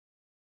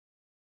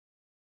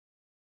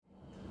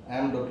I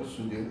am Dr.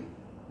 Sudheer,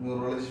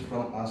 neurologist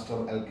from Aster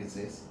Al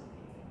Qusais.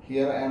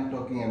 Here I am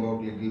talking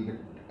about little bit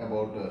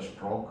about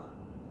stroke.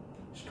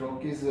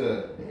 Stroke is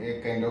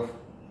a kind of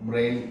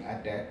brain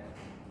attack.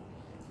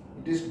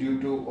 It is due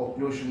to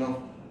occlusion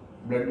of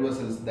blood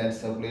vessels that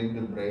supply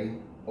the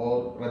brain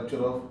or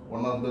rupture of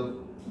one of the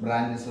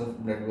branches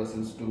of blood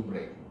vessels to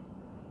brain.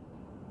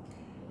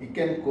 It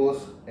can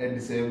cause a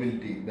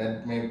disability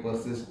that may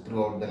persist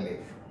throughout the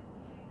life.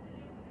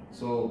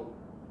 So,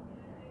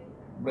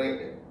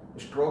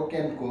 stroke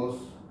can cause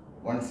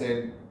one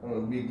side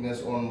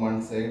weakness on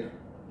one side,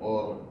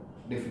 or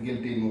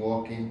difficulty in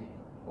walking,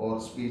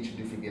 or speech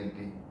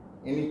difficulty,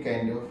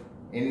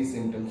 any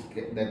symptoms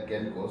that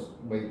can cause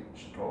by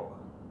stroke.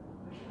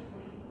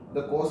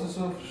 The causes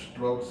of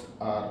strokes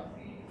are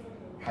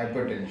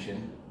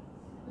hypertension,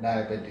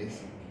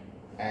 diabetes,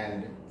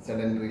 and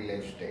sedentary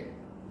lifestyle.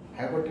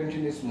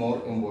 Hypertension is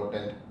more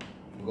important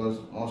because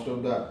most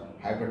of the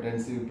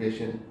hypertensive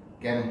patient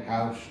can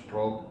have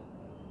stroke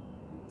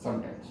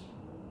sometimes.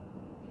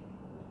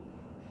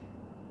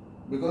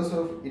 Because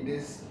of it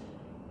is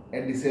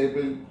a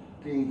disabling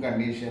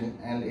condition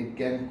and it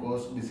can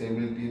cause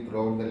disability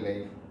throughout the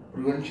life,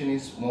 prevention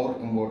is more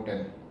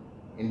important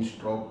in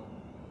stroke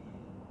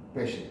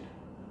patient.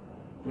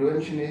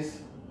 Prevention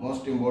is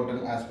most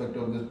important aspect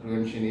of this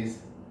prevention is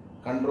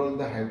control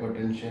the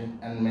hypertension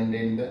and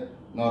maintain the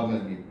normal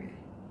BP,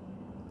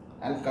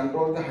 and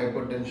control the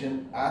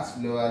hypertension as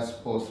low as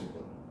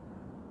possible.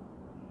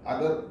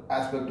 Other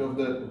aspect of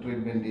the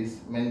treatment is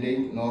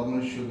maintain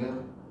normal sugar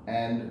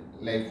and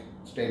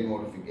lifestyle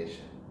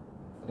modification.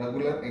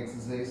 Regular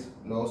exercise,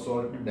 low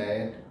salt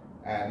diet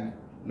and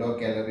low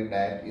calorie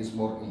diet is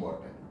more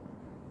important.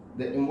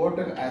 The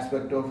important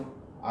aspect of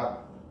our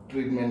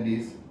treatment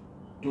is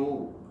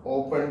to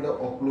open the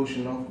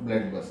occlusion of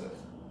blood vessels.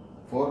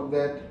 For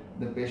that,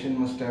 the patient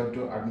must have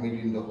to admit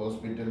in the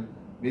hospital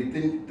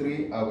within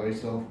 3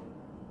 hours of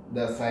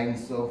the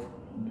signs of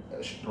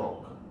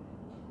stroke.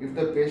 If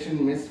the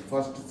patient misses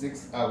first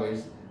 6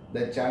 hours,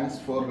 the chance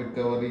for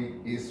recovery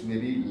is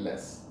very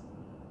less.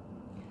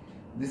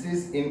 This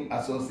is in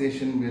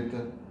association with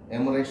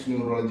Emirates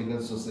Neurological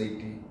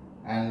Society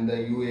and the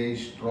UAE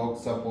Stroke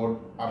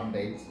Support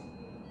Updates.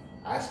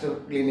 Aster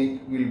Clinic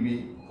will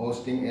be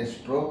hosting a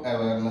stroke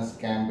awareness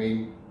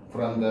campaign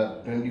from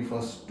the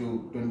 21st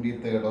to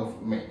 23rd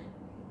of May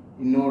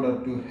in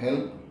order to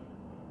help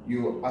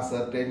you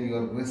ascertain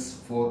your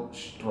risk for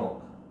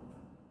stroke.